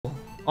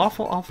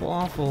Awful, awful,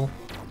 awful.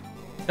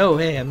 Oh,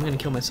 hey, I'm gonna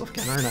kill myself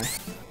again, aren't I?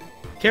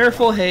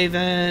 Careful,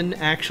 Haven.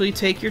 Actually,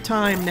 take your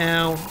time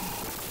now.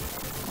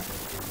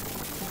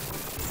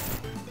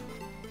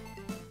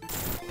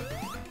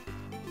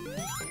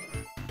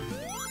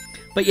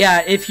 But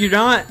yeah, if you're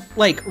not,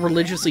 like,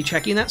 religiously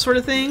checking that sort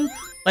of thing,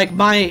 like,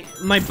 my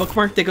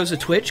bookmark that goes to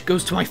Twitch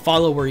goes to my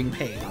following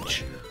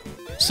page.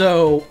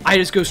 So, I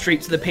just go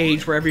straight to the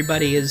page where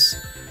everybody is,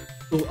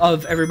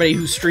 of everybody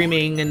who's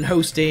streaming and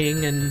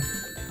hosting, and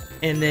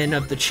then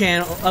of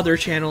the other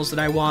channels that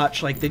I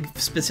watch, like the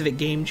specific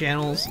game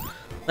channels.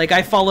 Like,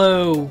 I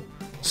follow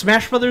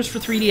Smash Brothers for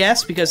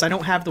 3DS because I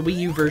don't have the Wii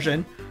U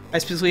version. I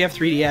specifically have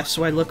 3DS,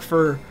 so I look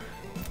for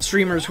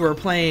streamers who are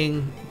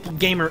playing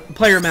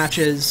player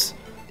matches,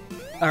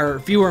 or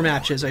viewer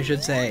matches, I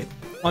should say,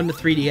 on the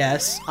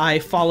 3DS. I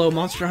follow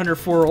Monster Hunter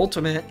 4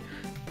 Ultimate,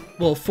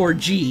 well,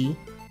 4G,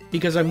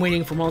 because I'm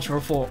waiting for Monster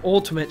Hunter 4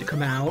 Ultimate to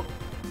come out,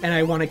 and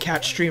I want to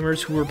catch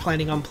streamers who are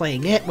planning on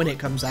playing it when it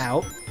comes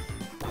out.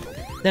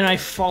 Then I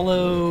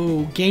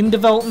follow game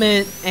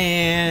development,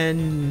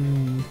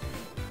 and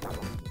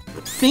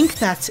I think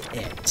that's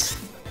it.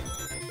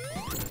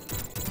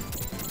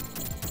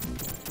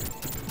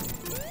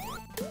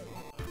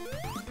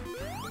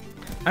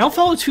 I don't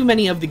follow too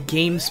many of the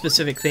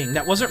game-specific thing.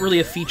 That wasn't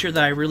really a feature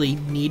that I really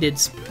needed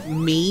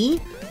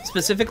me,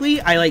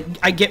 specifically. I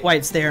get why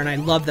it's there, and I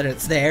love that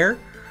it's there.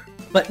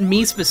 But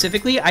me,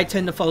 specifically, I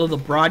tend to follow the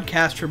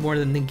broadcaster more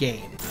than the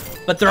game.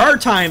 But there are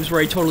times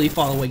where I totally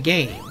follow a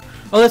game.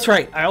 Oh, that's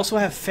right. I also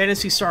have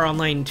Phantasy Star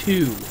Online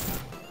 2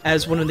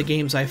 as one of the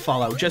games I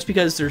follow, just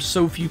because there's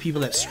so few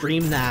people that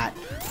stream that,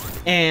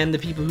 and the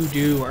people who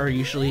do are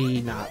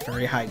usually not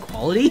very high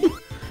quality.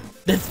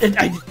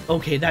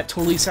 Okay, that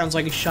totally sounds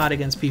like a shot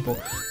against people.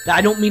 I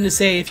don't mean to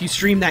say if you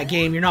stream that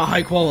game, you're not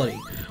high quality.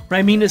 What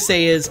I mean to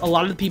say is a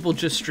lot of the people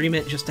just stream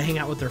it just to hang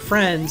out with their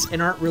friends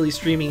and aren't really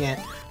streaming it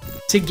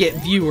to get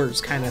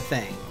viewers, kind of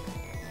thing.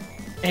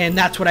 And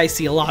that's what I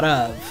see a lot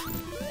of.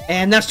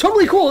 And that's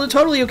totally cool, it's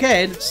totally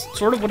okay. It's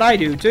sort of what I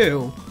do,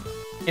 too,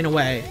 in a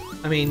way.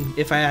 I mean,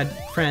 if I had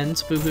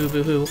friends, boo-hoo,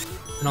 boo-hoo,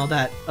 and all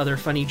that other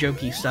funny,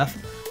 jokey stuff.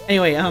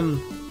 Anyway,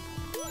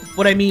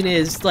 what I mean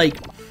is, like,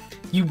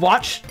 you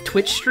watch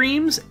Twitch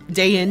streams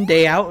day in,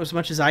 day out, as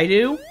much as I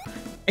do,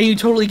 and you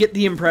totally get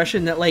the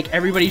impression that, like,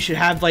 everybody should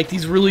have, like,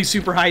 these really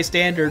super high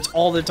standards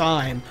all the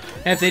time.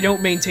 And if they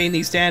don't maintain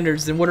these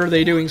standards, then what are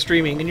they doing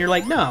streaming? And you're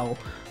like, no,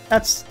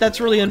 that's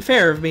really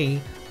unfair of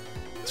me.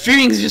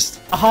 Streaming is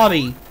just a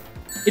hobby.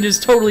 It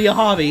is totally a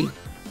hobby,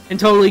 and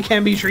totally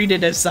can be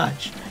treated as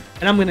such.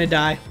 And I'm gonna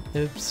die.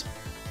 Oops.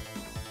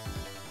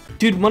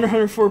 Dude, Monster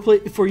Hunter 4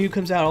 before you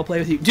comes out, I'll play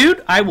with you.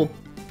 Dude, I will.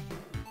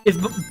 If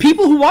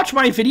people who watch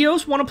my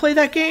videos want to play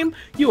that game,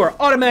 you are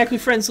automatically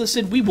friends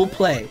listed. We will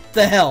play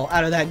the hell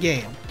out of that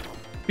game.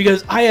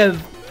 Because I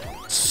have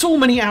so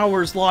many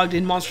hours logged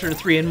in Monster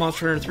Hunter 3 and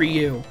Monster Hunter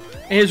 3U.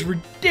 It is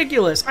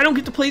ridiculous. I don't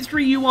get to play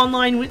 3U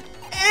online with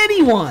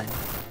anyone.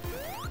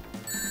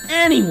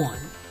 Anyone.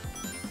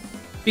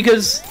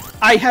 Because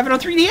I have it on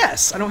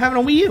 3DS. I don't have it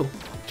on Wii U.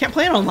 Can't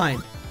play it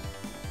online.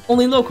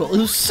 Only local. It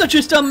was such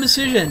a dumb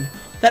decision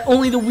that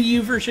only the Wii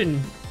U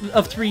version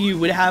of 3U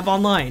would have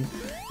online.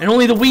 And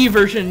only the Wii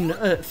version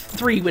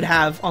 3 would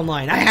have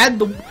online. I had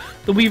the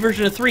Wii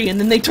version of 3, and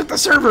then they took the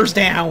servers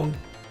down.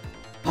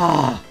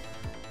 Ah.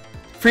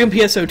 Free on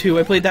PSO2.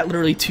 I played that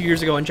literally 2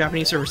 years ago on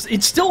Japanese servers.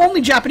 It's still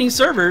only Japanese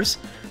servers.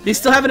 They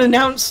still haven't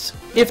announced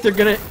if they're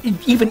gonna,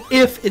 even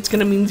if it's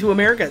gonna mean to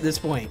America at this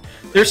point.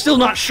 They're still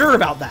not sure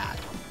about that.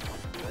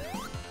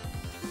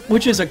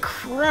 Which is a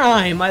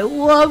crime. I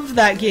love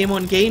that game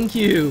on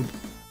GameCube.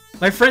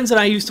 My friends and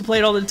I used to play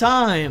it all the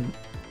time.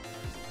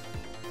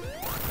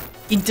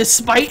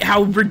 Despite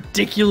how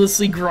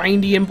ridiculously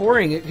grindy and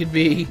boring it could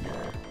be.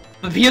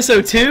 But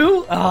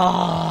PSO2?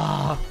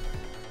 Ah,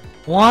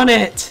 want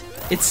it.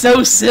 It's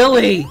so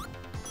silly.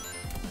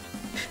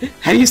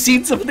 Have you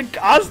seen some of the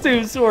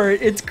costumes for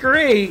it? It's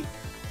great.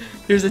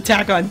 There's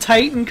Attack on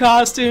Titan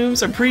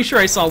costumes. I'm pretty sure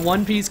I saw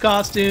One Piece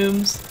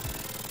costumes.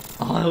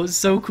 Oh, that was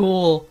so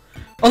cool.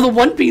 Oh, the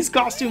One Piece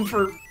costume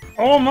for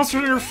Monster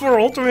Hunter 4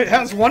 Ultimate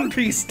has One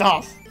Piece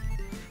stuff.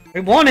 I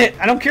want it.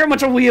 I don't care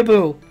much on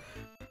Weeaboo.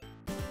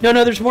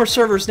 No, there's more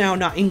servers now,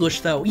 not English,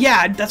 though.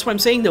 Yeah, that's what I'm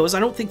saying, though, is I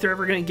don't think they're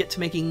ever going to get to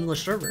making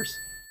English servers.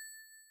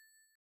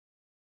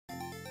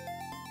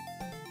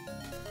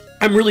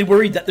 I'm really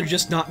worried that they're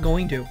just not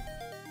going to.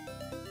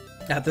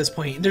 At this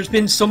point. There's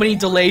been so many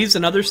delays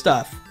and other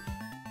stuff.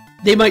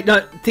 They might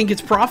not think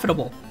it's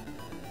profitable.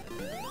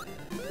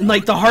 And,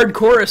 like, the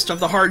hardcorest of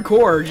the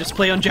hardcore just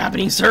play on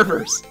Japanese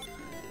servers.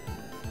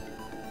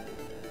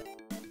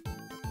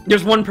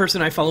 There's one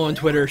person I follow on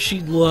Twitter, she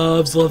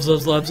loves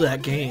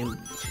that game.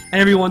 And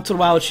every once in a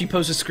while she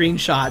posts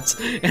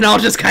screenshots, and I'll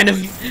just kind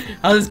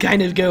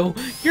of go,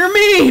 "You're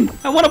mean!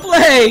 I want to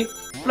play!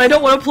 But I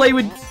don't want to play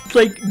with,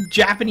 like,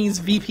 Japanese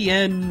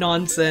VPN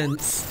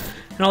nonsense,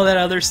 and all that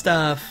other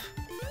stuff."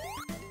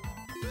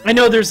 I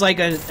know there's, like,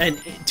 a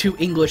to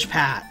English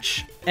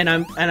patch, and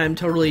I'm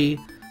totally...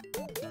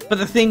 But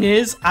the thing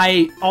is,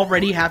 I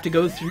already have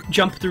to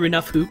jump through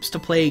enough hoops to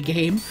play a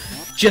game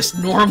just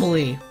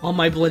normally on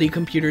my bloody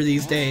computer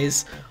these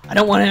days. I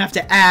don't want to have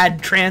to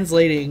add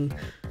translating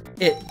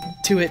it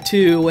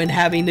too, and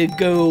having to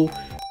go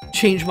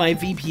change my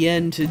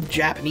VPN to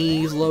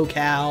Japanese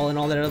locale and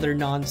all that other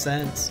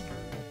nonsense.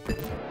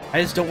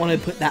 I just don't want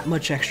to put that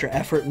much extra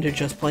effort into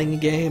just playing a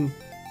game.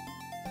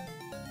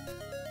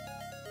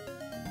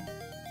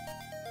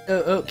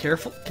 Oh,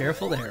 careful,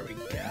 careful, there we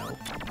go.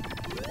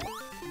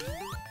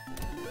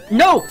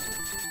 No!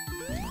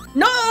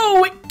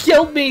 No! It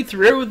killed me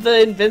through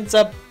the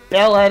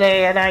invincibility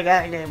and I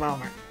got a game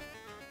over.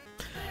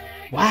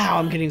 Wow,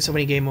 I'm getting so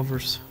many game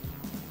overs.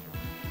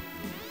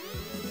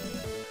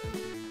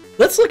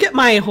 Let's look at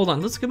my, hold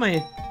on, let's look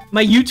at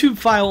my YouTube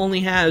file only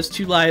has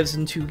 2 lives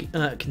and 2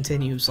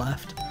 continues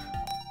left.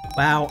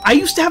 Wow, I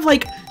used to have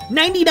like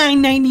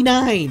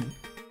 99.99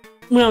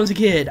 when I was a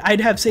kid.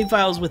 I'd have save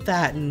files with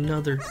that and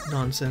other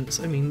nonsense.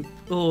 I mean,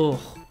 oh.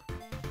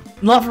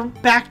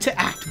 Back to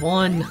Act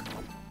 1.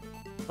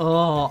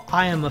 Oh,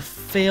 I am a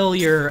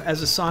failure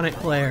as a Sonic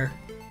player.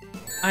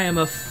 I am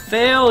a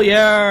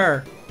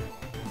failure!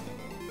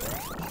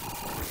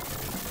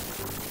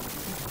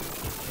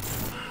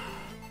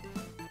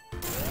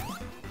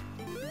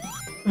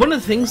 One of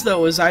the things,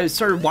 though, is I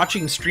started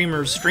watching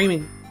streamers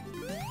streaming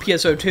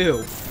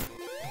PSO2.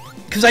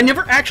 Because I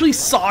never actually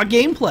saw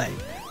gameplay.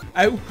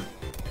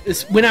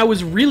 When I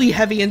was really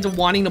heavy into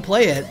wanting to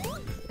play it,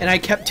 and I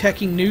kept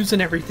checking news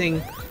and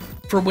everything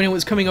for when it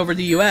was coming over to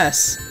the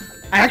US,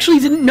 I actually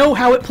didn't know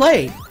how it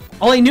played.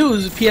 All I knew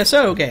was a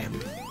PSO game.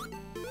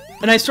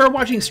 And I started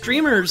watching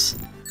streamers,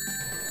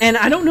 and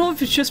I don't know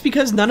if it's just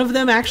because none of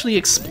them actually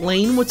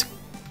explain what's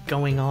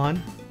going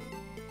on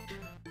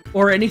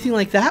or anything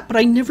like that, but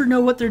I never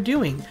know what they're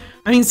doing.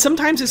 I mean,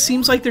 sometimes it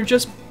seems like they're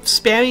just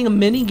spamming a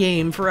mini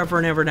game forever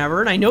and ever and ever,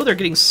 and I know they're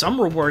getting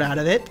some reward out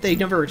of it. They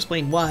never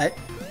explain what.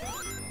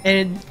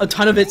 And a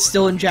ton of it's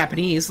still in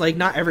Japanese, like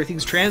not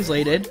everything's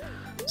translated,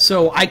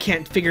 so I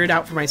can't figure it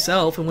out for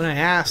myself, and when I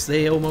ask,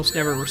 they almost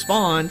never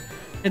respond.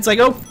 It's like,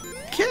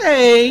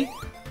 okay,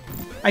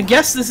 I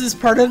guess this is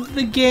part of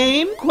the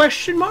game,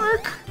 question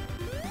mark?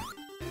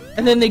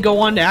 And then they go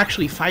on to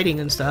actually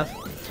fighting and stuff.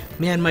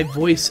 Man, my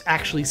voice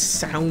actually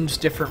sounds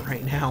different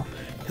right now,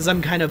 because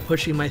I'm kind of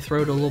pushing my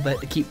throat a little bit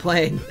to keep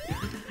playing.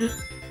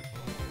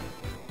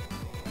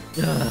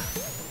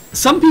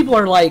 Some people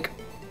are like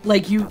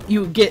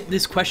you get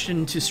this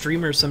question to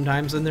streamers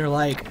sometimes, and they're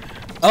like,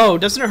 oh,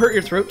 doesn't it hurt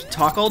your throat to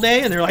talk all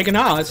day? And they're like,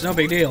 no, it's no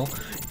big deal.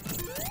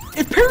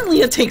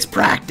 Apparently it takes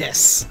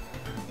practice,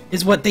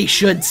 is what they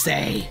should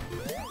say.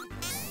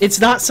 It's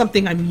not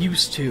something I'm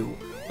used to.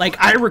 Like,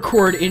 I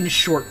record in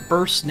short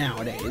bursts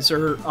nowadays,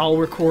 or I'll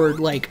record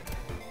like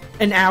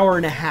an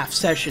hour-and-a-half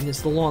session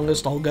is the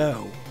longest I'll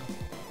go.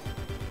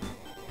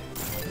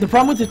 The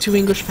problem with the 2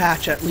 English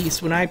patch, at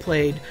least when I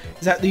played,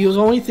 is that there was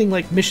only thing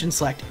like mission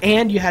select,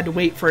 and you had to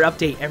wait for an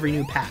update every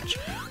new patch.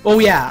 Oh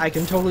yeah, I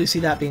can totally see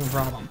that being a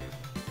problem.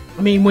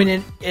 I mean,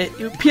 when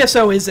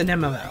PSO is an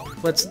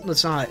MMO.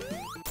 Let's not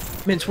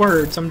mince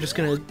words. I'm just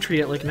gonna treat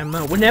it like an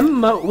MMO. When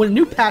a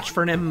new patch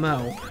for an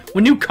MMO,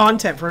 when new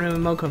content for an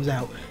MMO comes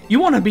out, you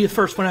want to be the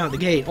first one out of the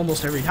gate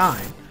almost every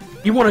time.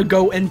 You want to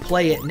go and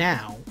play it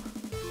now.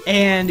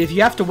 And if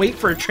you have to wait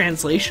for a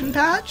translation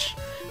patch,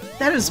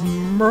 that is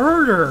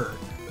murder.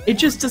 It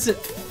just doesn't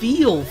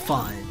feel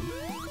fun,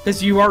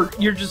 because you're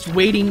just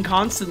waiting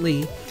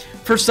constantly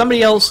for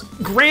somebody else,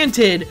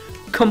 granted,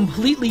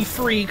 completely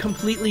free,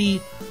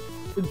 completely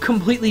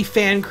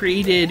fan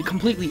created,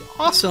 completely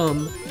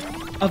awesome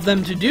of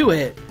them to do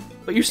it,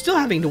 but you're still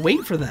having to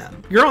wait for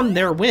them. You're on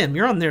their whim,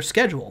 you're on their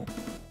schedule.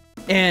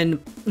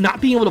 And not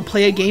being able to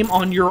play a game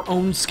on your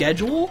own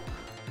schedule,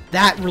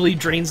 that really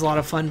drains a lot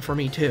of fun for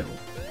me too.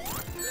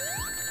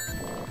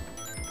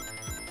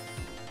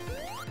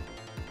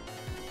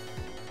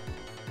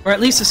 Or at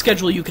least a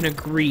schedule you can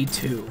agree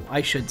to,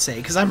 I should say,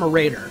 because I'm a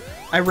raider.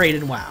 I raid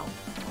in WoW.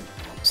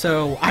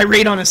 So, I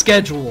raid on a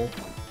schedule,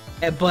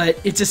 but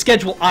it's a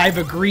schedule I've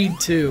agreed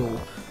to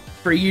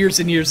for years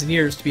and years and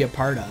years to be a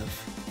part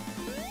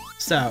of.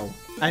 So,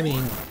 I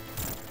mean...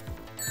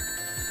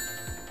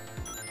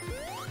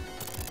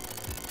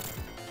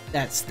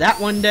 That's that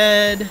one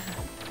dead.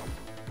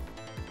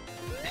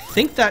 I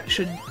think that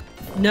should...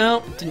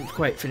 No, didn't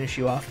quite finish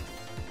you off.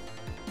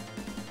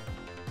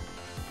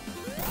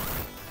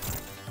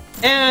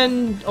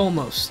 And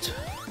almost.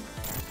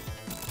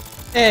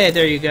 Hey,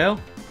 there you go.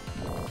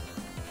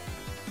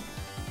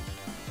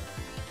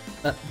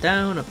 Up,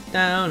 down, up,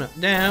 down, up,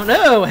 down.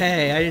 Oh,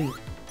 hey, I didn't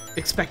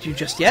expect you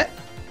just yet.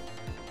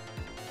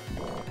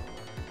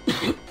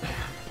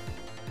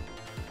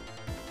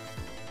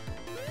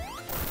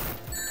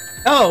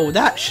 Oh,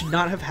 that should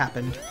not have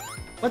happened.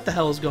 What the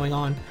hell is going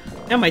on?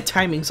 Now my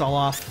timing's all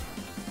off.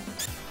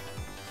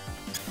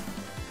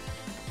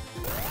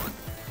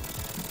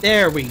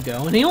 There we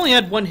go. And he only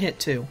had 1 hit,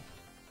 too.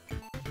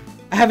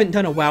 I haven't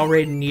done a WoW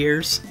raid in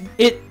years.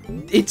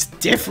 It's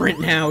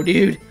different now,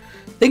 dude.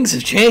 Things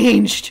have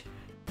changed.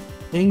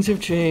 Things have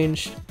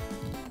changed.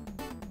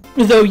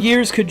 Though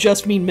years could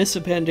just mean Mists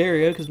of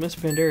Pandaria, because Mists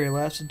of Pandaria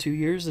lasted 2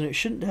 years, and it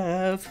shouldn't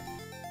have.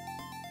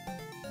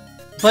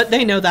 But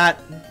they know that.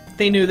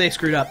 They knew they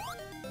screwed up.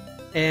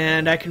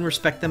 And I can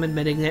respect them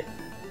admitting it.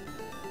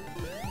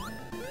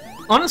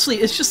 Honestly,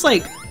 it's just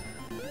like,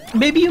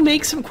 maybe you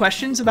make some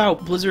questions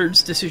about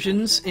Blizzard's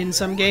decisions in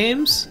some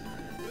games,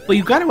 but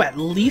you got to at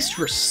least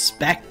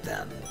respect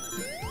them.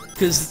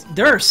 Because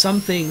there are some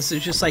things that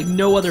just like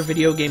no other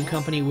video game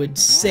company would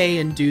say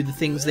and do the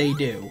things they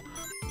do.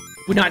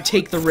 Would not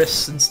take the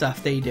risks and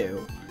stuff they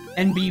do.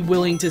 And be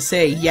willing to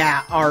say,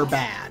 yeah, are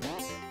bad.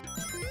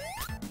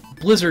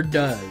 Blizzard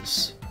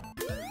does.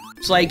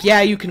 It's like,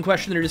 yeah, you can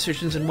question their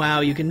decisions and WoW,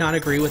 you can not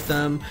agree with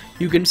them,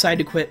 you can decide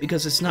to quit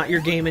because it's not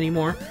your game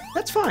anymore.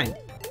 That's fine.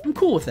 I'm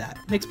cool with that.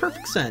 Makes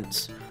perfect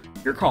sense.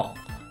 Your call.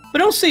 But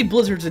don't say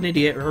Blizzard's an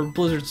idiot, or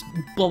Blizzard's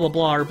blah blah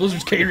blah, or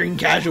Blizzard's catering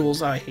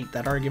casuals. Oh, I hate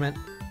that argument.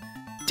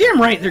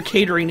 Damn right they're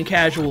catering to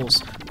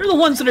casuals. They're the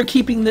ones that are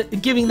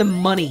giving them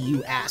money,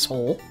 you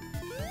asshole.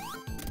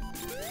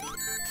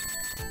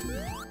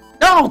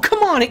 Oh,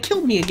 come on, it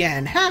killed me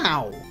again.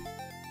 How?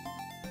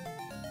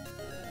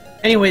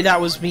 Anyway, that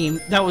was me.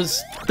 That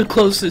was the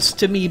closest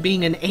to me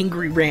being an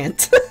angry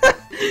rant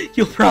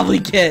you'll probably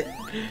get.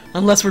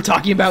 Unless we're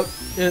talking about...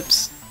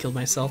 Oops. Killed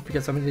myself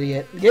because I'm an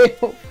idiot.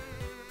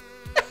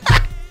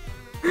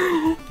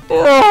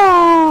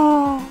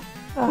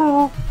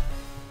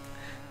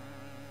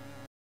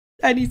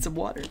 I need some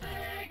water.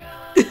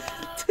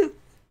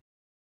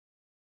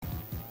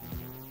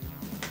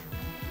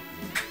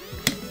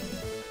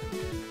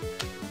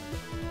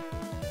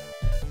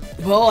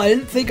 Well, I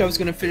didn't think I was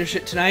going to finish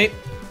it tonight.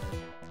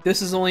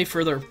 This is only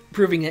further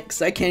proving it,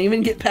 because I can't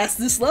even get past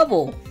this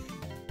level.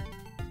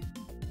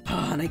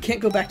 And I can't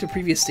go back to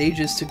previous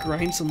stages to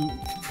grind some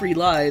free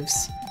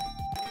lives.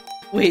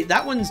 Wait,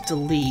 that one's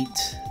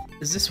delete.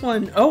 Is this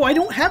one... Oh, I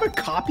don't have a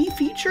copy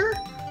feature?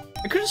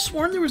 I could have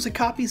sworn there was a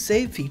copy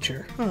save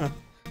feature. Huh.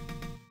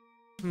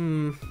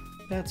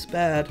 That's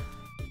bad.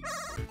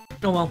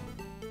 Oh well.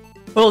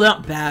 Well,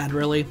 not bad,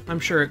 really. I'm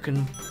sure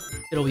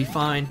it'll be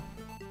fine.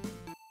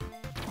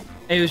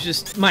 It was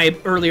just my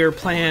earlier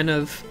plan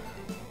of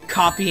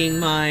copying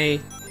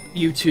my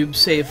YouTube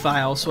save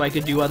file so I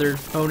could do other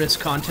bonus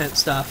content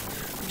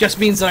stuff. Just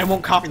means that I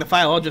won't copy the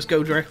file, I'll just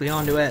go directly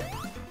onto it.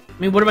 I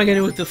mean, what am I gonna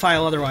do with the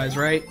file otherwise,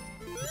 right?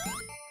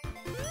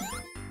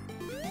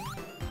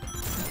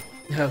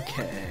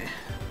 Okay.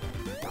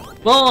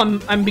 Well,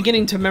 I'm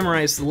beginning to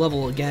memorize the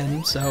level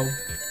again, so...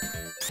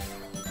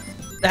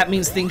 That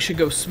means things should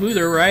go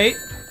smoother, right?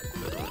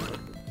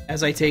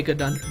 As I take a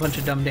bunch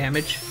of dumb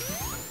damage.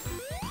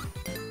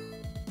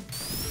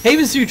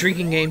 Haven's new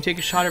drinking game, take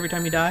a shot every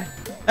time you die.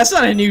 That's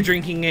not a new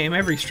drinking game,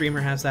 every streamer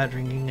has that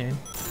drinking game.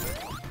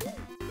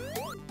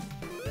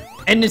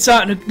 And it's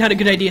not a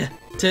good idea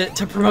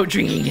to promote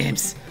drinking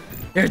games.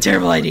 They're a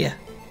terrible idea.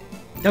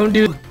 Don't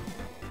do...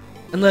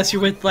 Unless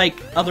you're with, like,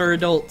 other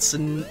adults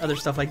and other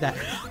stuff like that.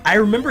 I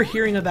remember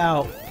hearing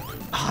about...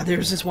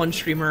 there's this one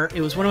streamer,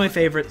 it was one of my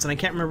favorites, and I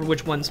can't remember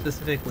which one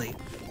specifically.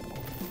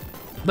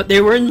 But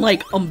they were in,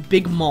 like, a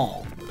big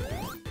mall.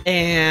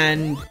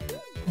 And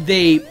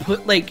they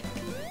put, like...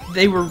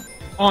 They were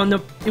on the...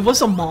 It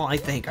was a mall, I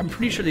think. I'm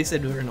pretty sure they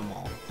said we were in a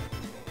mall.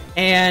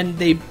 And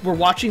they were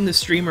watching the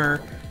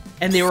streamer,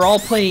 and they were all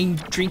playing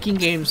drinking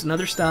games and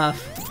other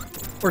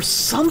stuff, or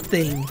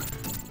something.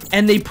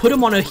 And they put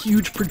them on a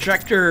huge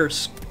projector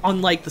on,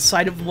 like, the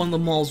side of one of the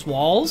mall's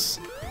walls.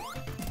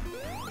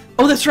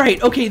 Oh, that's right.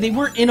 Okay, they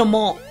weren't in a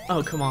mall.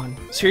 Oh, come on.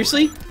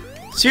 Seriously?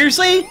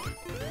 Seriously?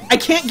 I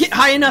can't get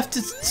high enough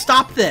to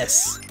stop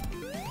this.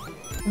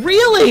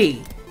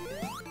 Really?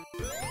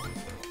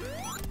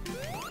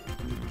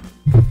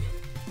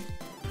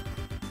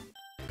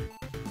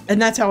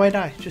 And that's how I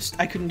die. Just,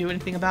 I couldn't do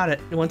anything about it.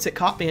 And once it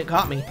caught me, it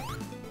caught me.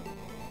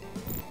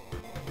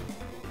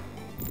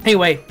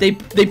 Anyway, they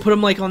put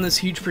him, like, on this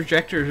huge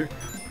projector,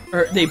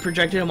 or they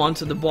projected him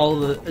onto the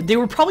wall of the... They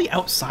were probably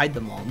outside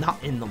the mall,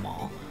 not in the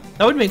mall.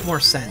 That would make more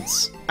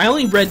sense. I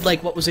only read,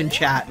 like, what was in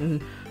chat,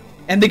 and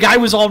the guy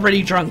was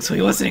already drunk, so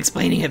he wasn't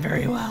explaining it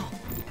very well.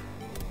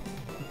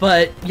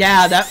 But,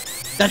 yeah, that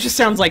just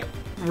sounds, like,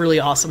 really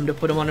awesome to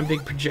put him on a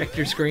big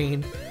projector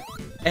screen.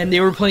 And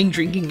they were playing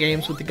drinking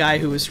games with the guy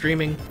who was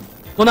streaming.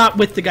 Well, not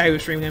with the guy who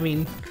was streaming, I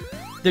mean...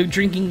 The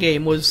drinking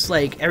game was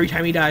like, every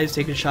time he dies,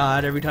 take a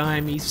shot. Every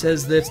time he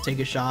says this, take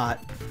a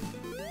shot.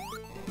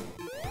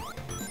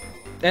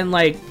 And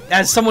like,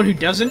 as someone who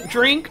doesn't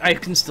drink, I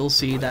can still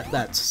see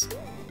that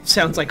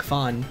sounds like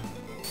fun,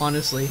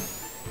 honestly.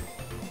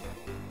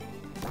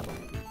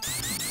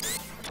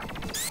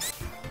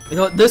 You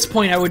know, at this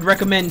point, I would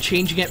recommend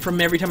changing it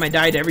from every time I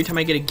die to every time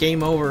I get a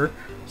game over,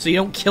 so you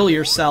don't kill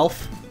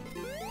yourself.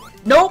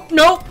 Nope,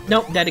 nope,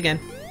 nope, dead again.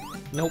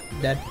 Nope,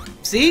 dead.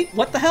 See?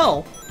 What the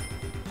hell?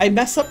 I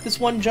mess up this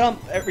one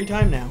jump every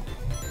time now.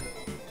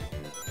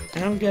 I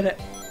don't get it.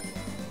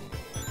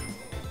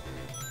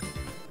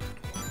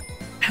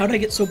 How'd I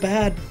get so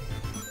bad?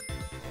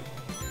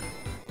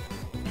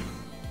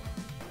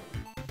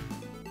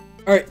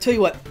 Alright, tell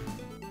you what.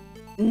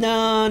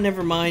 Nah,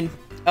 never mind.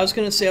 I was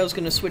gonna say I was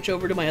gonna switch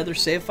over to my other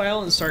save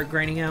file and start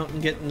grinding out and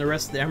getting the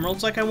rest of the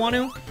emeralds like I want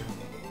to.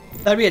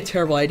 That'd be a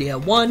terrible idea.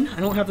 One, I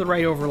don't have the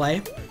right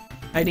overlay.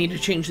 I need to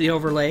change the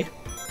overlay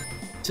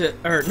to,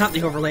 or not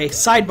the overlay,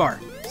 sidebar.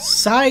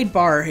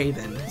 Sidebar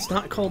Haven. It's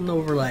not called an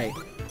overlay.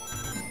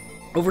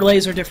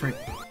 Overlays are different.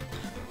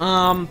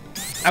 I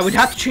would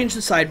have to change the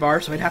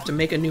sidebar, so I'd have to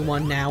make a new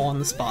one now on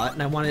the spot,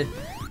 and I want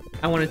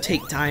to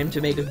take time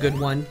to make a good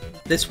one.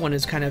 This one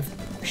is kind of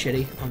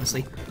shitty,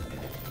 honestly.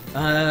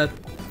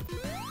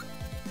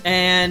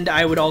 And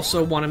I would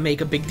also want to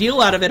make a big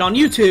deal out of it on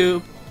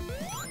YouTube.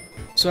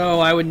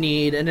 So I would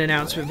need an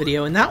announcement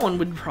video, and that one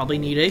would probably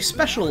need a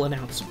special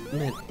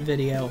announcement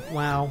video.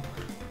 Wow.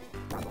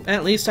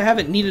 At least I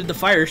haven't needed the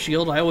fire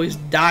shield. I always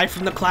die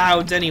from the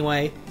clouds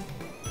anyway.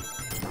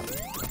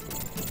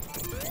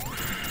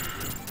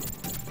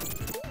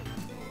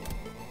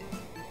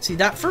 See,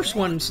 that first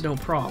one's no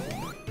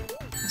problem.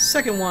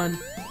 Second one,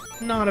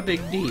 not a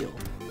big deal.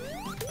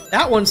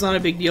 That one's not a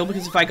big deal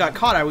because if I got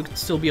caught, I would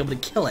still be able to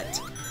kill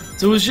it.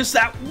 So it was just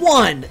that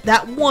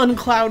one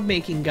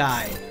cloud-making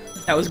guy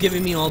that was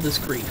giving me all this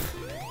grief.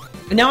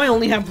 And now I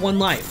only have 1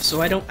 life,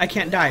 so I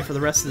can't die for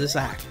the rest of this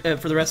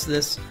for the rest of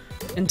this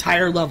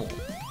entire level.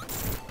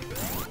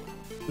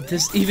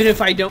 Even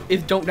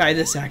if don't die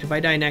this act, if I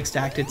die next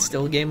act, it's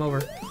still game over.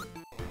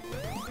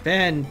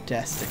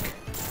 Fantastic.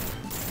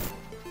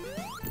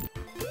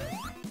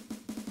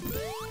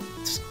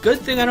 It's a good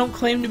thing I don't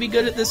claim to be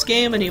good at this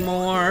game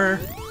anymore.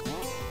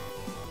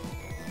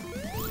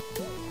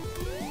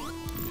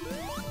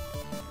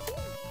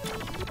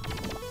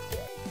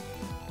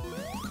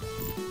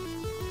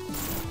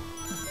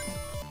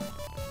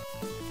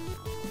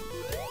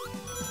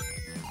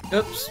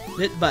 Oops,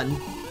 hit button.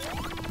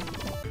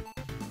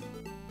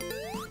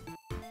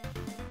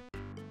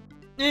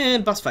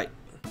 And boss fight.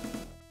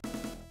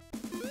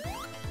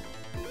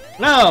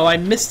 No, I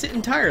missed it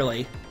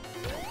entirely.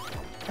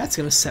 That's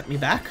gonna set me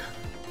back.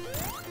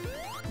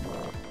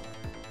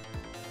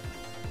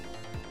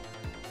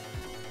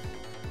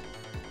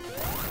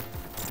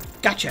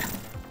 Gotcha.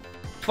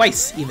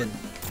 Twice, even.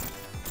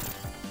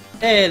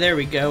 Hey, there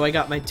we go. I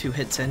got my 2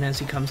 hits in as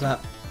he comes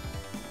up.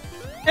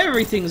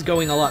 Everything's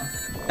going a lot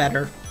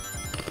better.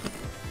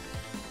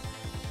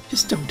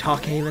 Just don't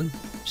talk, Haven.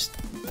 Just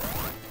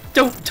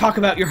don't talk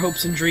about your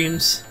hopes and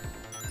dreams.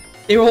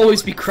 They will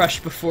always be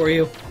crushed before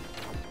you.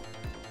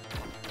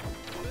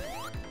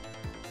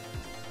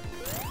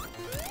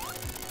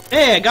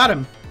 Hey, I got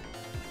him!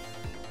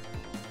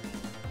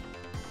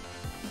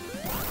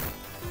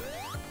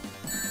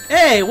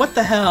 Hey, what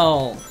the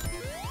hell?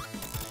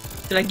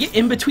 Did I get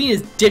in between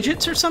his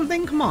digits or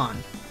something? Come on.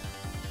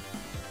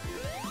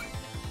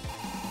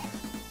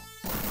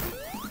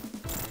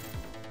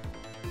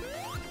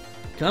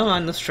 Come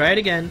on, let's try it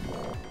again.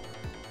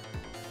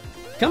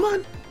 Come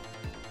on.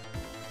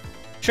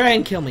 Try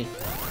and kill me.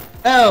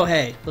 Oh,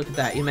 hey, look at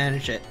that, you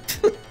managed it.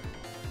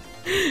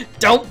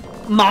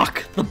 Don't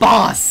mock the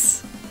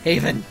boss,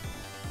 Haven.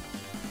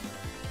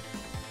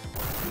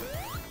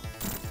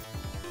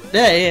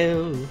 Hey.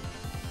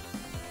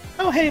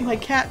 Oh, hey, my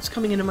cat's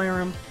coming into my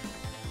room.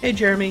 Hey,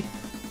 Jeremy.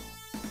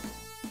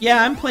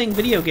 Yeah, I'm playing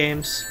video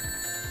games.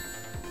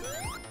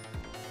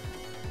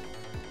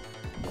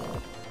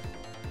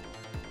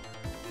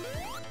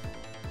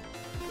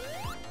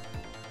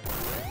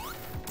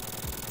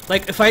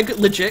 Like, if I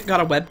legit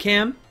got a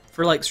webcam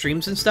for, like,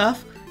 streams and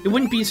stuff, it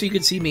wouldn't be so you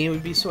could see me, it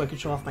would be so I could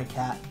show off my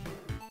cat.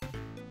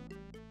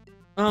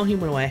 Oh, he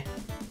went away.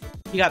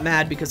 He got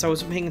mad because I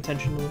wasn't paying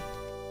attention to him.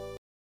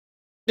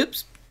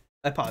 Oops.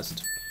 I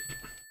paused.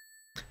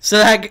 So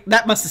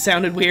that must have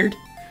sounded weird.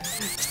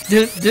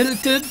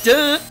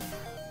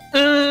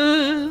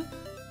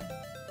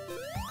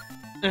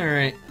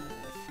 Alright.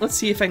 Let's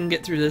see if I can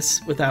get through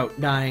this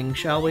without dying,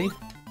 shall we?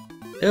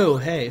 Oh,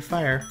 hey,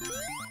 fire.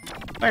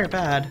 Fire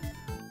bad.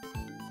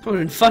 It would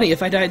have been funny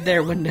if I died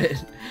there, wouldn't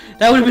it?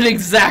 That would have been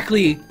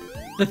exactly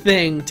the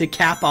thing to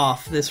cap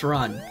off this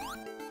run.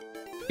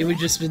 It would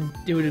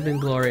have been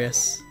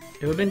glorious.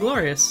 It would have been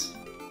glorious.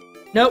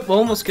 Nope,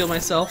 almost killed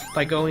myself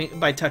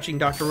by touching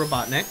Dr.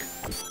 Robotnik.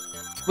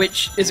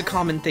 Which is a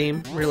common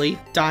theme, really.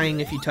 Dying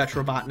if you touch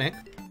Robotnik.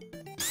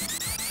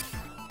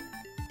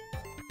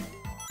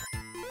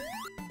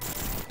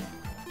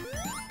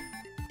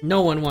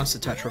 No one wants to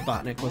touch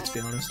Robotnik, let's be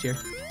honest here.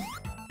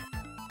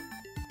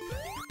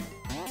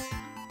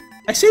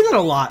 I say that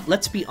a lot,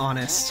 let's be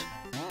honest.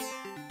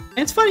 And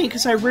it's funny,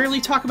 because I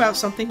rarely talk about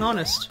something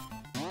honest.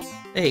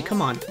 Hey,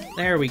 come on.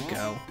 There we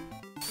go.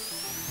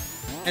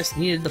 I just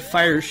needed the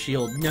fire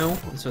shield. No,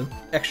 it's an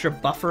extra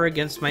buffer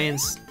against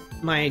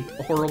my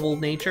horrible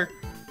nature.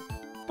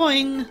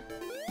 Boing!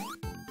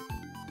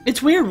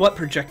 It's weird what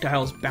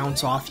projectiles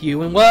bounce off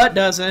you and what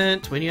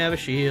doesn't when you have a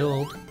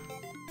shield.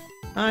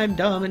 I'm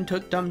dumb and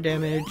took dumb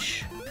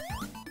damage.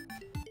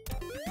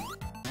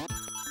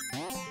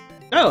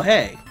 Oh,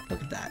 hey,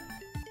 look at that.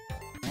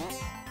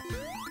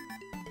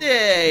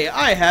 Hey,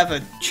 I have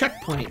a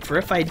checkpoint for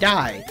if I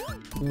die.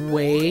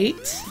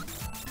 Wait.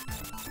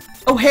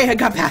 Oh, hey, I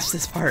got past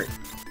this part.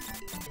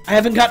 I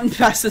haven't gotten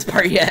past this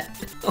part yet.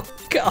 Oh,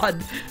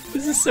 God.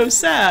 This is so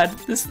sad.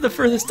 This is the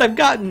furthest I've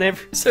gotten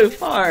ever so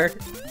far.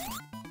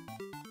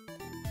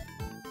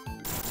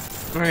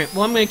 Alright,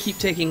 well, I'm gonna keep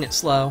taking it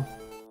slow.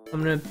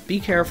 I'm gonna be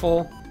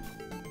careful.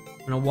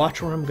 I'm gonna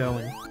watch where I'm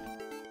going.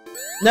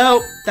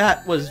 No,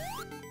 that was...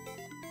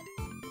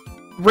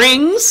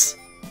 Rings?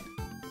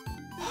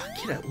 Oh,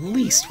 get at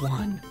least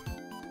one.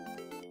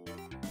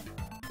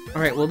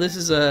 Alright, well this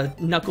is a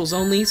Knuckles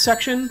only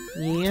section.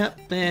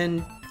 Yep,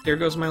 and there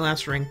goes my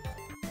last ring.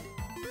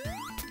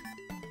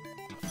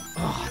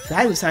 Oh,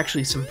 that was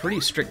actually some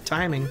pretty strict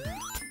timing.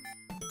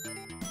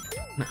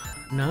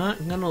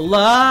 Not gonna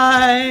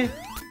lie.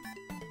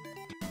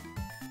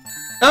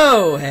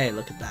 Oh, hey,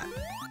 look at that.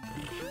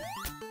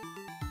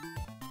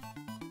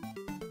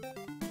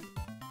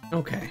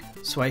 Okay,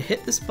 so I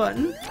hit this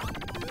button.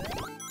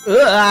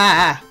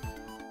 Ugh!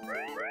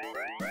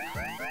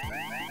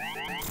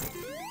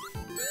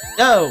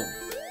 Oh,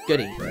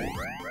 goody.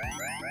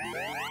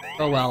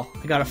 Oh well,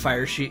 I got a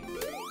fire sheet.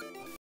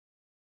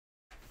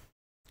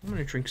 I'm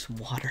gonna drink some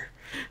water.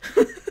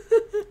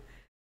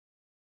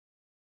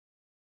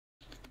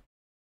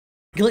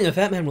 Killing a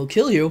fat man will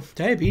kill you.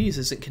 Diabetes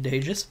isn't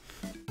contagious.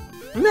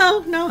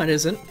 No, it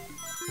isn't.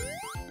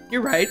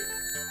 You're right.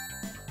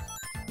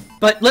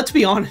 But let's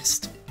be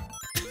honest.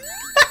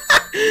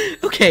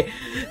 Okay,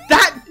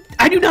 that...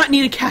 I do not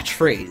need a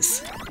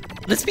catchphrase.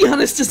 Let's be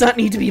honest does not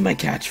need to be my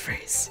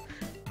catchphrase.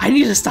 I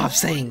need to stop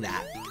saying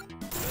that.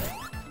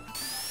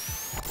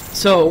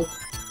 So...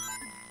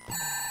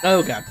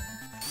 Oh god.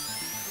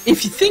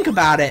 If you think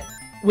about it,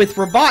 with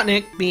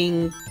Robotnik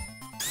being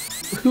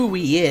who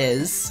he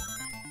is,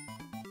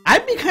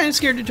 I'd be kind of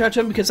scared to touch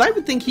him because I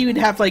would think he would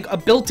have like a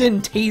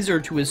built-in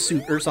taser to his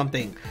suit or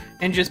something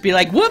and just be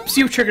like, whoops,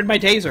 you triggered my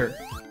taser.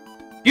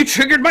 You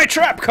triggered my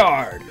trap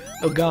card.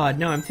 Oh god,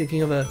 no, I'm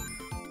thinking of a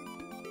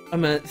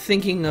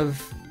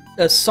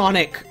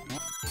Sonic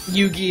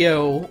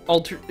Yu-Gi-Oh!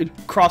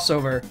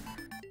 Crossover.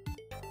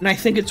 And I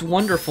think it's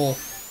wonderful.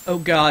 Oh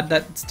god,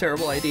 that's a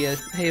terrible idea.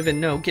 Haven,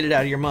 no, get it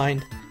out of your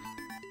mind.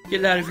 Get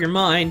it out of your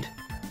mind.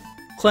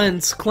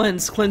 Cleanse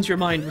your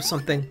mind with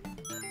something.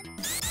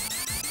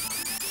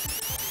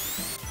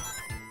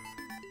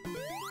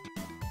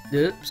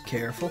 Oops,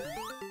 careful.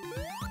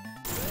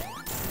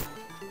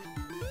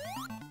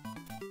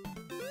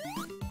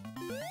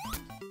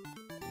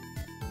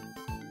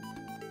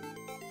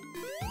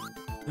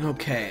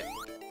 Okay.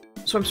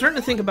 So I'm starting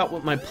to think about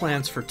what my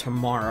plans for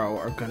tomorrow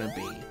are gonna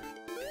be.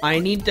 I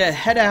need to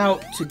head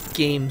out to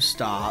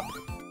GameStop,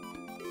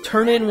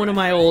 turn in one of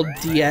my old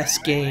DS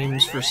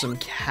games for some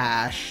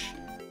cash,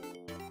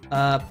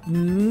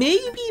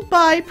 maybe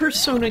buy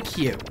Persona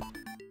Q.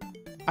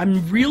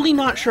 I'm really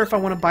not sure if I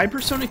want to buy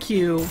Persona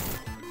Q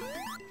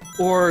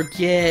or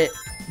just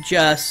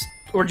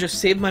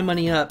save my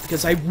money up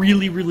because I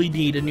really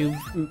need a new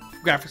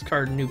graphics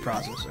card and new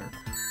processor.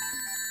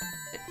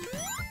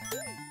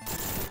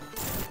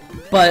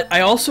 But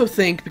I also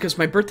think, because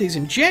my birthday's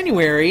in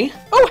January...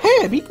 Oh,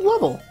 hey, I beat the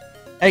level!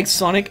 X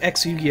Sonic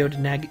X Yu-Gi-Oh! To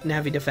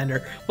Navi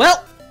Defender.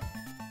 Well,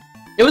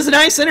 it was a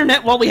nice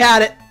internet while we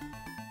had it.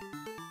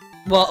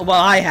 Well,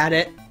 while I had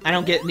it. I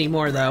don't get any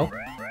more, though.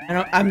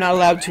 I'm not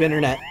allowed to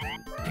internet,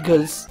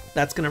 because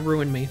that's gonna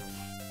ruin me.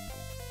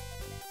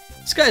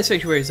 Sky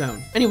Sanctuary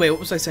Zone. Anyway, what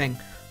was I saying?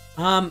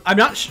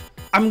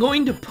 I'm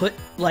going to put,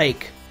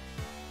 like...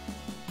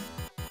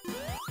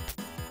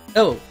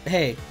 Oh,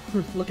 hey,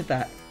 look at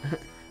that.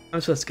 I'm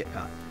supposed to get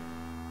caught.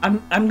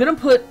 I'm gonna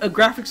put a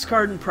graphics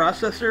card and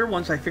processor,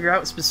 once I figure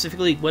out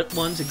specifically what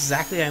ones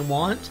exactly I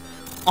want,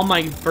 on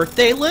my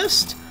birthday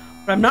list,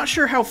 but I'm not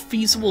sure how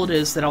feasible it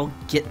is that I'll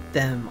get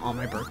them on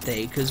my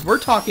birthday, because we're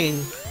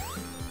talking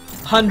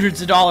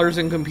hundreds of dollars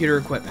in computer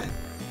equipment.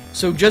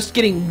 So just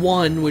getting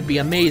one would be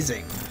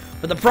amazing.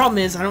 But the problem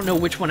is, I don't know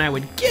which one I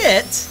would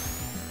get,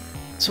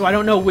 so I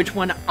don't know which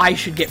one I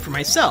should get for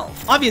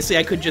myself. Obviously,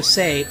 I could just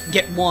say,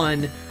 get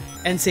one,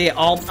 and say,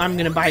 I'm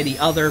gonna buy the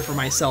other for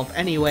myself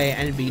anyway,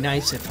 and it'd be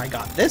nice if I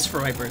got this for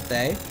my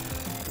birthday.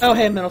 Oh,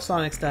 hey, Metal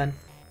Sonic's done.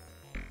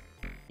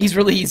 He's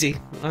really easy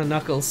on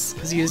Knuckles,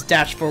 because he just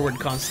dash forward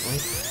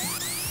constantly.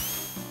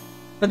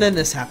 But then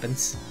this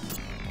happens.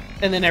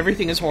 And then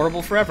everything is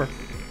horrible forever.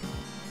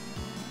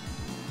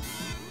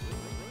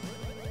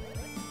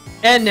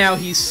 And now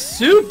he's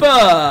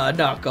Super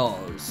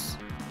Knuckles!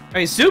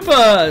 Right,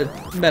 Super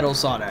Metal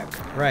Sonic.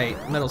 Right,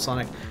 Metal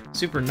Sonic.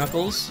 Super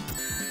Knuckles.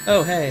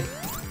 Oh, hey.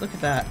 Look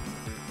at that.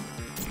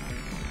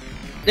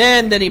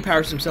 And then he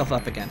powers himself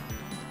up again.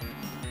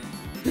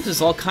 This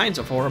is all kinds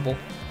of horrible.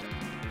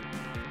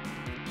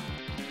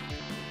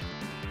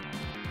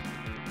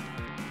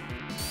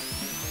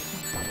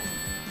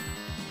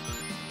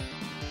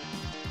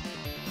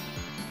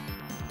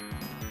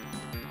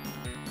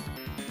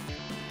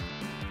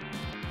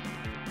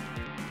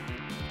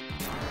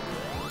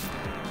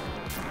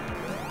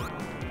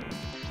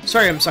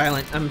 Sorry I'm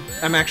silent.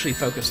 I'm actually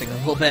focusing a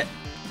little bit.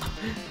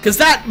 Because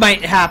that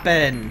might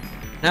happen!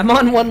 I'm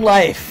on one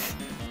life!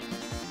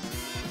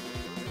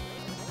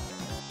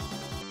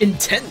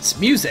 Intense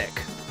music!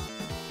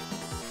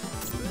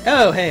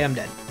 Oh, hey, I'm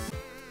dead.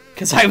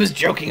 Because I was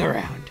joking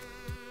around.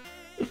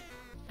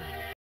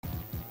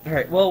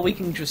 Alright, well, we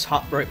can just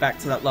hop right back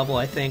to that level,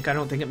 I think. I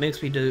don't think it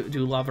makes me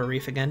do Lava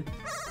Reef again.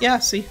 Yeah,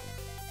 see?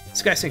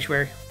 Sky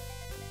Sanctuary.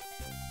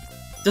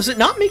 Does it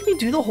not make me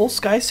do the whole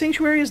Sky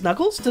Sanctuary as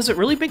Knuckles? Does it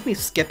really make me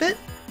skip it?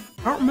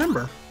 I don't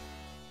remember.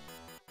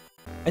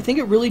 I think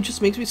it really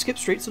just makes me skip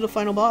straight to the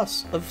final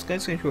boss of Sky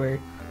Sanctuary.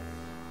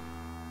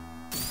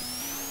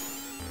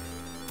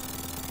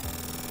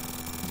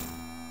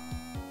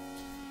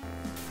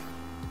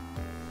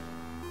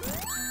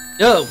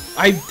 Oh,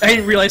 I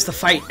didn't realize the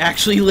fight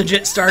actually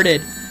legit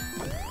started.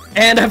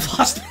 And I've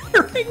lost my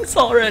rings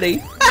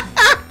already.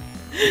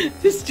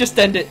 Just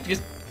end it.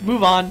 Just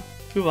move on.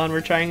 Move on,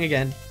 we're trying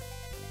again.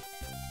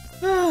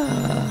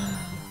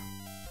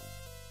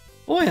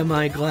 Boy, am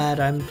I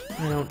glad I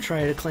don't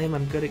try to claim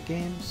I'm good at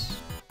games.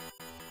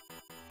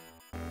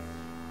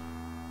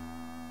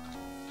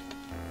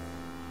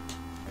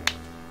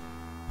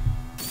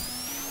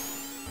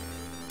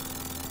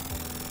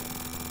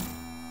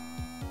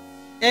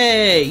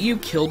 Hey, you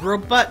killed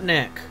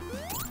Robotnik.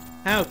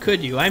 How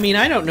could you? I mean,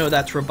 I don't know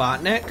that's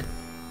Robotnik.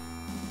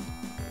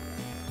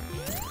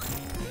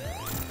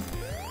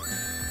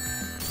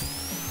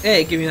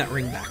 Hey, give me that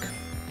ring back.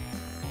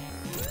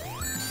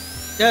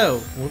 Oh,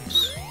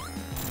 whoops.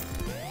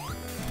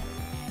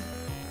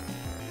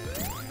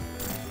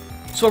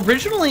 So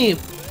originally,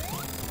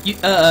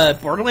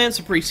 Borderlands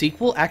the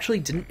pre-sequel actually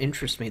didn't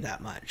interest me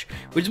that much.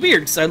 Which is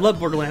weird, because I love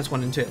Borderlands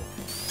 1 and 2.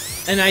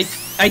 And I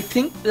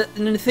think that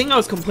the thing I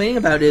was complaining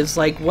about is,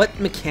 like, what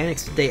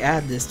mechanics did they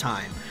add this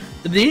time?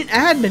 They didn't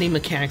add many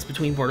mechanics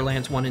between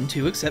Borderlands 1 and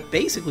 2, except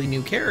basically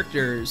new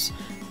characters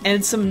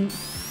and some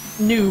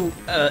new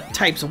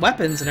types of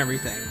weapons and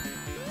everything.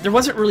 There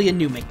wasn't really a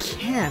new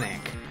mechanic.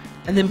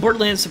 And then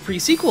Borderlands the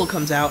pre-sequel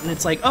comes out, and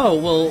it's like, oh,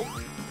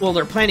 well,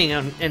 they're planning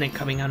on it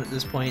coming out at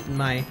this point,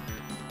 and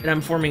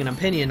I'm forming an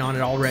opinion on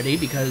it already,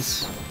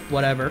 because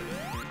whatever.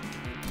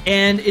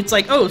 And it's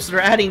like, oh, so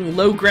they're adding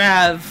low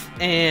grav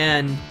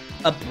and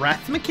a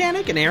breath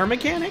mechanic, an air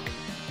mechanic?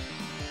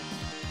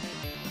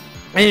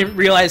 I didn't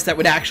realize that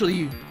would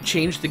actually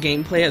change the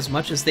gameplay as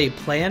much as they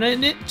plan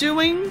on it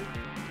doing.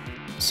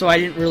 So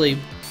I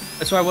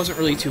wasn't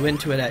really too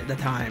into it at the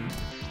time.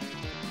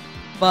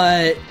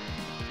 But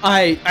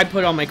I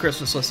put it on my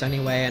Christmas list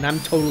anyway, and I'm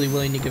totally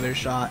willing to give it a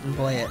shot and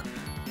play it.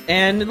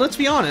 And let's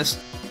be honest,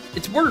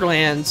 it's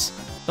Borderlands,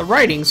 the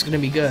writing's gonna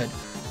be good.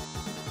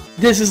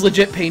 This is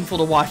legit painful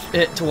to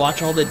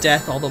watch all the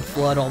death, all the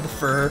blood, all the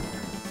fur.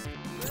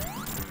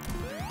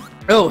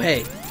 Oh,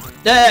 hey.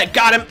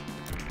 Got him!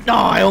 No,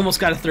 I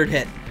almost got a third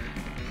hit.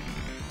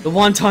 The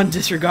wanton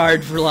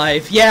disregard for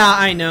life. Yeah,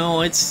 I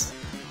know, it's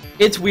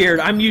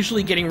weird. I'm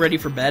usually getting ready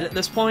for bed at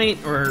this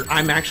point, or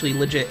I'm actually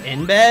legit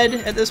in bed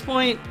at this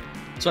point.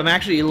 So I'm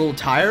actually a little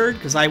tired,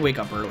 because I wake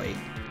up early.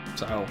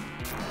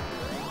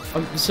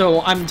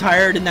 So I'm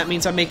tired, and that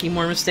means I'm making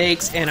more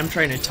mistakes, and I'm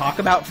trying to talk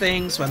about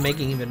things, so I'm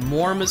making even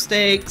more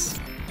mistakes.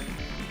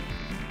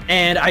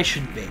 And I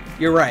shouldn't be.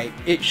 You're right.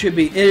 It should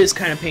be. It is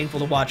kind of painful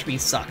to watch me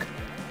suck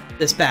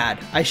this bad.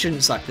 I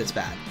shouldn't suck this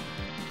bad.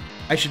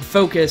 I should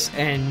focus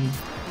and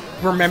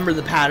remember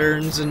the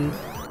patterns and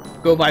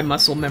go by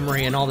muscle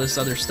memory and all this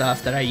other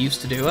stuff that I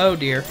used to do. Oh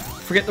dear.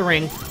 Forget the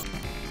ring.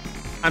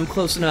 I'm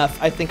close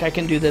enough. I think I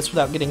can do this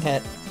without getting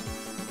hit.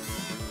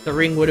 The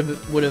ring would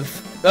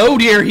have... Oh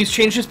dear, he's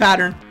changed his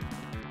pattern.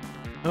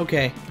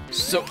 Okay.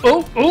 So...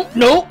 Oh,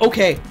 no!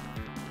 Okay.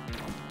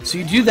 So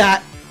you do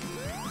that.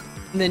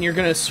 And then you're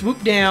gonna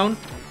swoop down.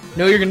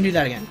 No, you're gonna do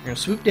that again. You're gonna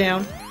swoop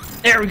down.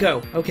 There we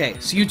go. Okay,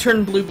 so you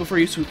turn blue before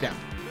you swoop down.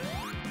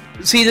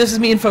 See, this is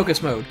me in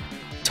focus mode.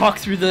 Talk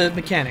through the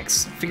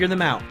mechanics. Figure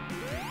them out.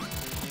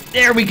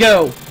 There we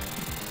go!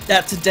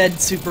 That's a dead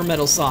Super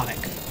Metal Sonic.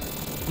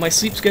 My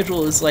sleep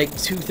schedule is like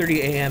 2:30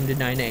 a.m. to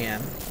 9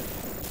 a.m.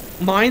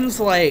 Mine's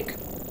like...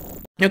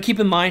 Now keep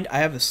in mind, I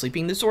have a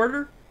sleeping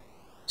disorder.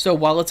 So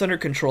while it's under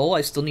control,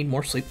 I still need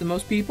more sleep than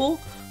most people.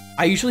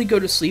 I usually go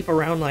to sleep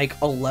around like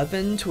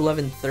 11 to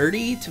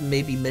 11:30 to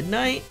maybe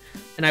midnight.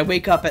 And I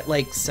wake up at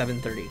like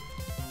 7:30.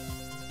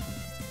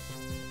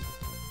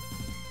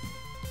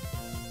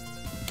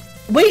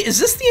 Wait, is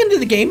this the end of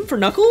the game for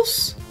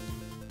Knuckles?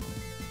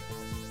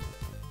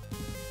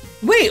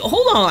 Wait,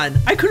 hold on.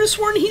 I could have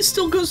sworn he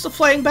still goes to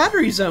Flying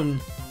Battery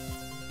Zone.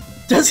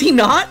 Does he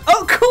not?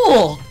 Oh,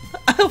 cool!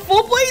 A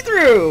full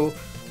playthrough!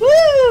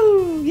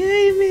 Woo!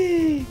 Yay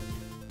me!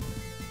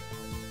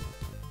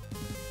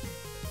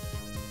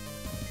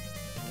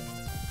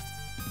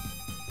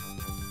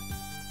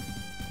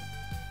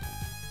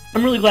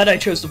 I'm really glad I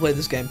chose to play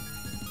this game.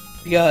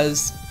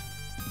 Because...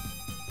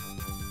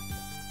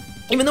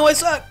 even though I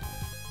suck,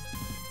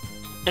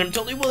 and I'm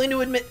totally willing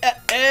to admit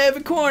at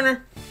every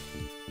corner,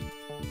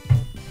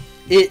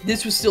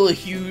 this was still a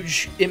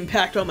huge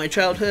impact on my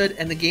childhood,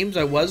 and the games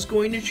I was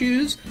going to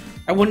choose,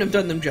 I wouldn't have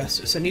done them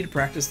justice. I need to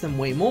practice them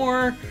way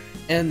more,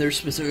 and there's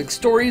specific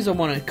stories I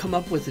want to come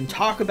up with and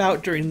talk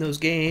about during those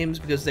games,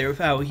 because they're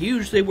how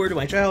huge they were to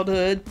my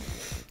childhood,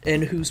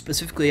 and who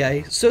specifically I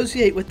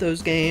associate with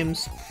those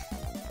games.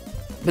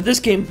 But this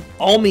game,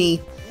 all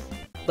me.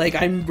 Like,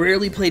 I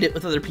rarely played it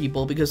with other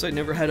people, because I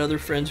never had other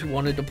friends who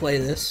wanted to play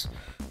this.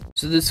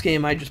 So this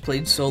game I just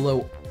played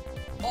solo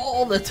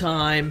all the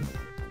time.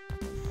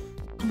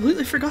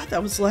 Completely forgot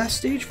that was the last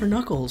stage for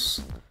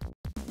Knuckles.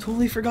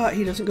 Totally forgot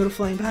he doesn't go to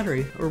Flying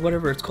Battery, or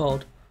whatever it's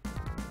called.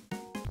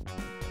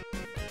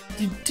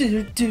 Do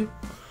do do.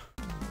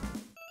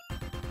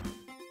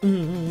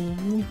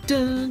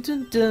 Dun,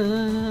 dun,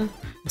 dun.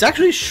 It's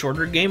actually a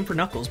shorter game for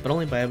Knuckles, but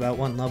only by about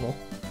 1 level.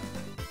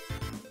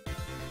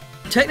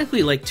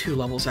 Technically, like 2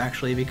 levels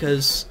actually,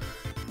 because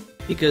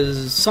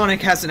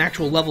Sonic has an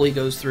actual level he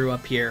goes through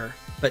up here,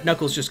 but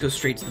Knuckles just goes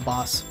straight to the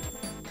boss.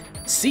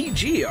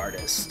 CG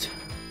artist.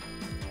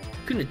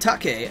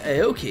 Kunitake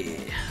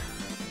Aoki.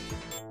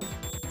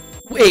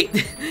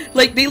 Wait,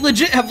 like they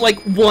legit have like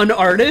 1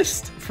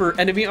 artist for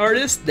enemy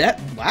artist?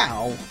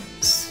 Wow.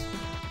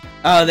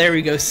 Oh, there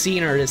we go,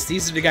 scene artists.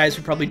 These are the guys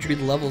who probably drew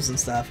the levels and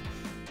stuff.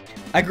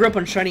 I grew up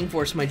on Shining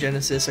Force, my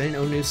Genesis. I didn't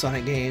own new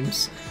Sonic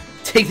games.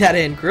 Take that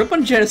in. Grew up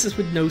on Genesis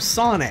with no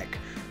Sonic.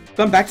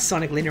 Gone back to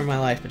Sonic later in my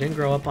life, but didn't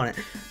grow up on it.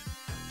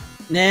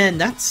 Man,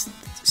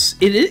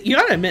 you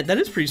gotta admit, that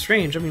is pretty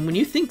strange. I mean, when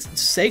you think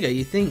Sega, when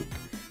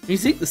you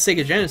think the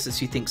Sega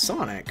Genesis, you think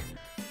Sonic.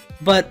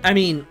 But, I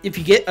mean, if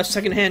you get a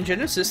secondhand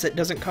Genesis that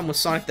doesn't come with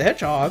Sonic the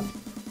Hedgehog,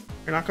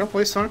 you're not gonna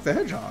play Sonic the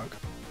Hedgehog.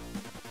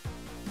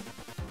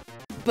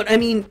 But, I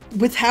mean,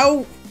 with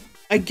how,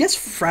 I guess,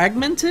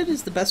 fragmented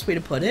is the best way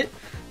to put it,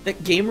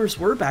 that gamers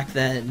were back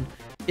then,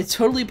 it's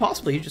totally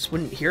possible you just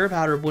wouldn't hear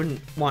about or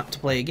wouldn't want to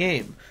play a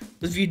game.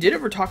 Because if you did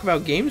ever talk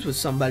about games with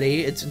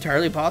somebody, it's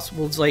entirely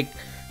possible it's like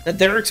that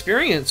their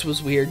experience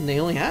was weird and they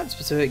only had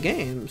specific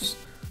games.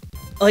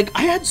 Like,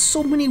 I had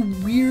so many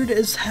weird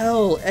as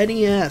hell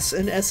NES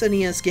and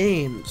SNES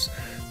games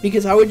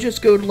because I would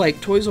just go to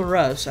like Toys R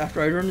Us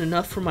after I'd earned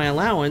enough for my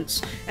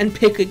allowance and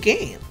pick a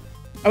game.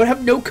 I would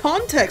have no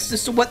context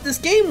as to what this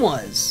game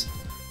was.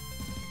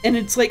 And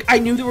it's like, I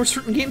knew there were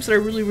certain games that I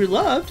really, really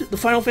loved. The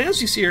Final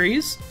Fantasy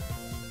series,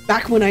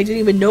 back when I didn't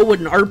even know what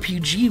an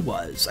RPG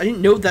was. I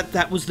didn't know that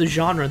that was the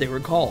genre they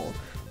were called.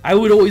 I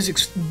would always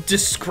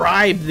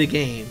describe the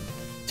game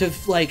to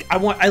like,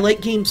 I like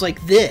games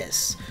like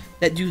this,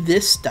 that do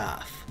this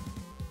stuff.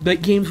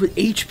 But games with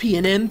HP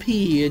and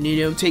MP and,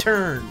 you know, take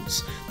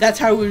turns. That's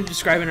how we would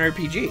describe an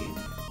RPG.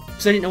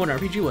 Because I didn't know what an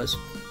RPG was.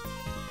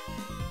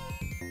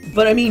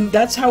 But I mean,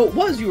 that's how it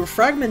was. You were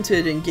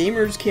fragmented and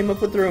gamers came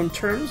up with their own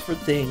terms for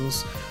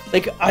things.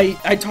 Like,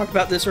 I talked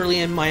about this early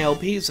in my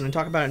LPs and I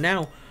talk about it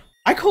now.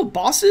 I called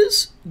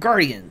bosses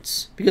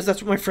Guardians because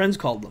that's what my friends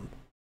called them.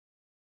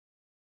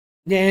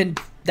 And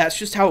that's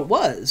just how it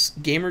was.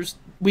 Gamers,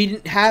 we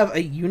didn't have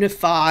a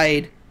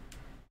unified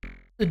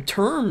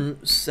term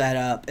set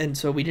up, and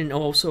so we didn't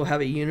also have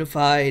a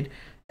unified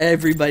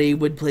everybody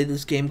would play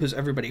this game because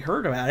everybody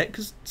heard about it,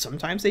 because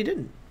sometimes they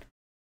didn't.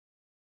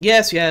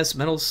 Yes,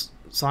 Metal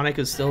Sonic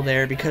is still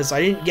there because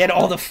I didn't get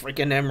all the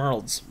freaking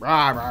emeralds.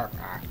 Rah, rah,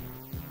 rah.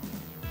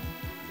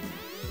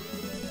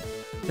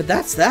 But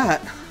that's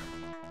that.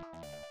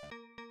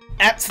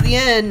 That's the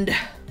end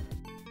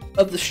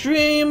of the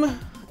stream.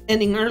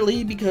 Ending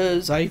early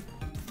because I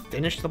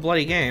finished the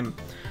bloody game.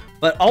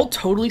 But I'll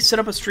totally set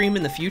up a stream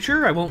in the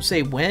future. I won't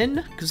say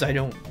when, because I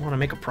don't want to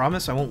make a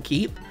promise I won't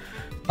keep.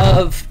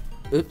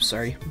 Oops,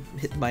 sorry,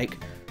 hit the mic.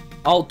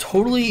 I'll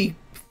totally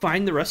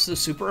find the rest of the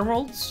Super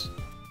Emeralds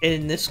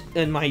in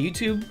my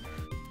YouTube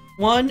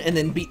one, and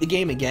then beat the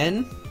game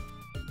again.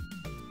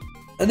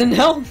 And then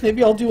hell,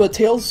 maybe I'll do a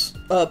Tails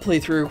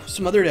playthrough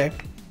some other day.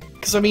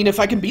 Because I mean, if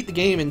I can beat the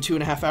game in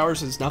 2.5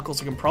 hours as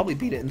Knuckles, I can probably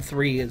beat it in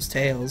 3 as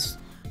Tails.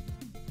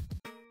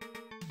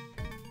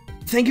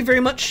 Thank you very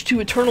much to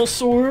Eternal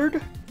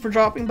Sword for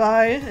dropping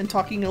by and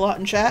talking a lot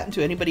in chat, and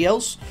to anybody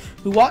else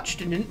who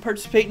watched and didn't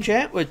participate in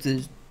chat, which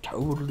is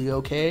totally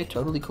okay,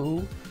 totally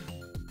cool.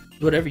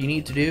 Whatever you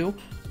need to do.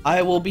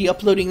 I will be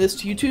uploading this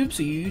to YouTube,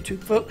 so you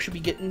YouTube folks should be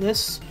getting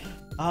this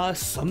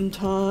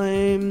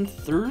sometime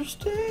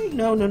Thursday?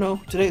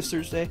 No, today's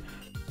Thursday.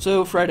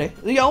 So Friday.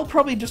 Yeah, I'll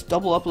probably just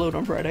double upload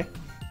on Friday.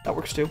 That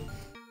works too.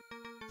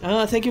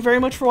 Thank you very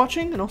much for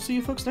watching, and I'll see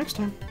you folks next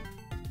time.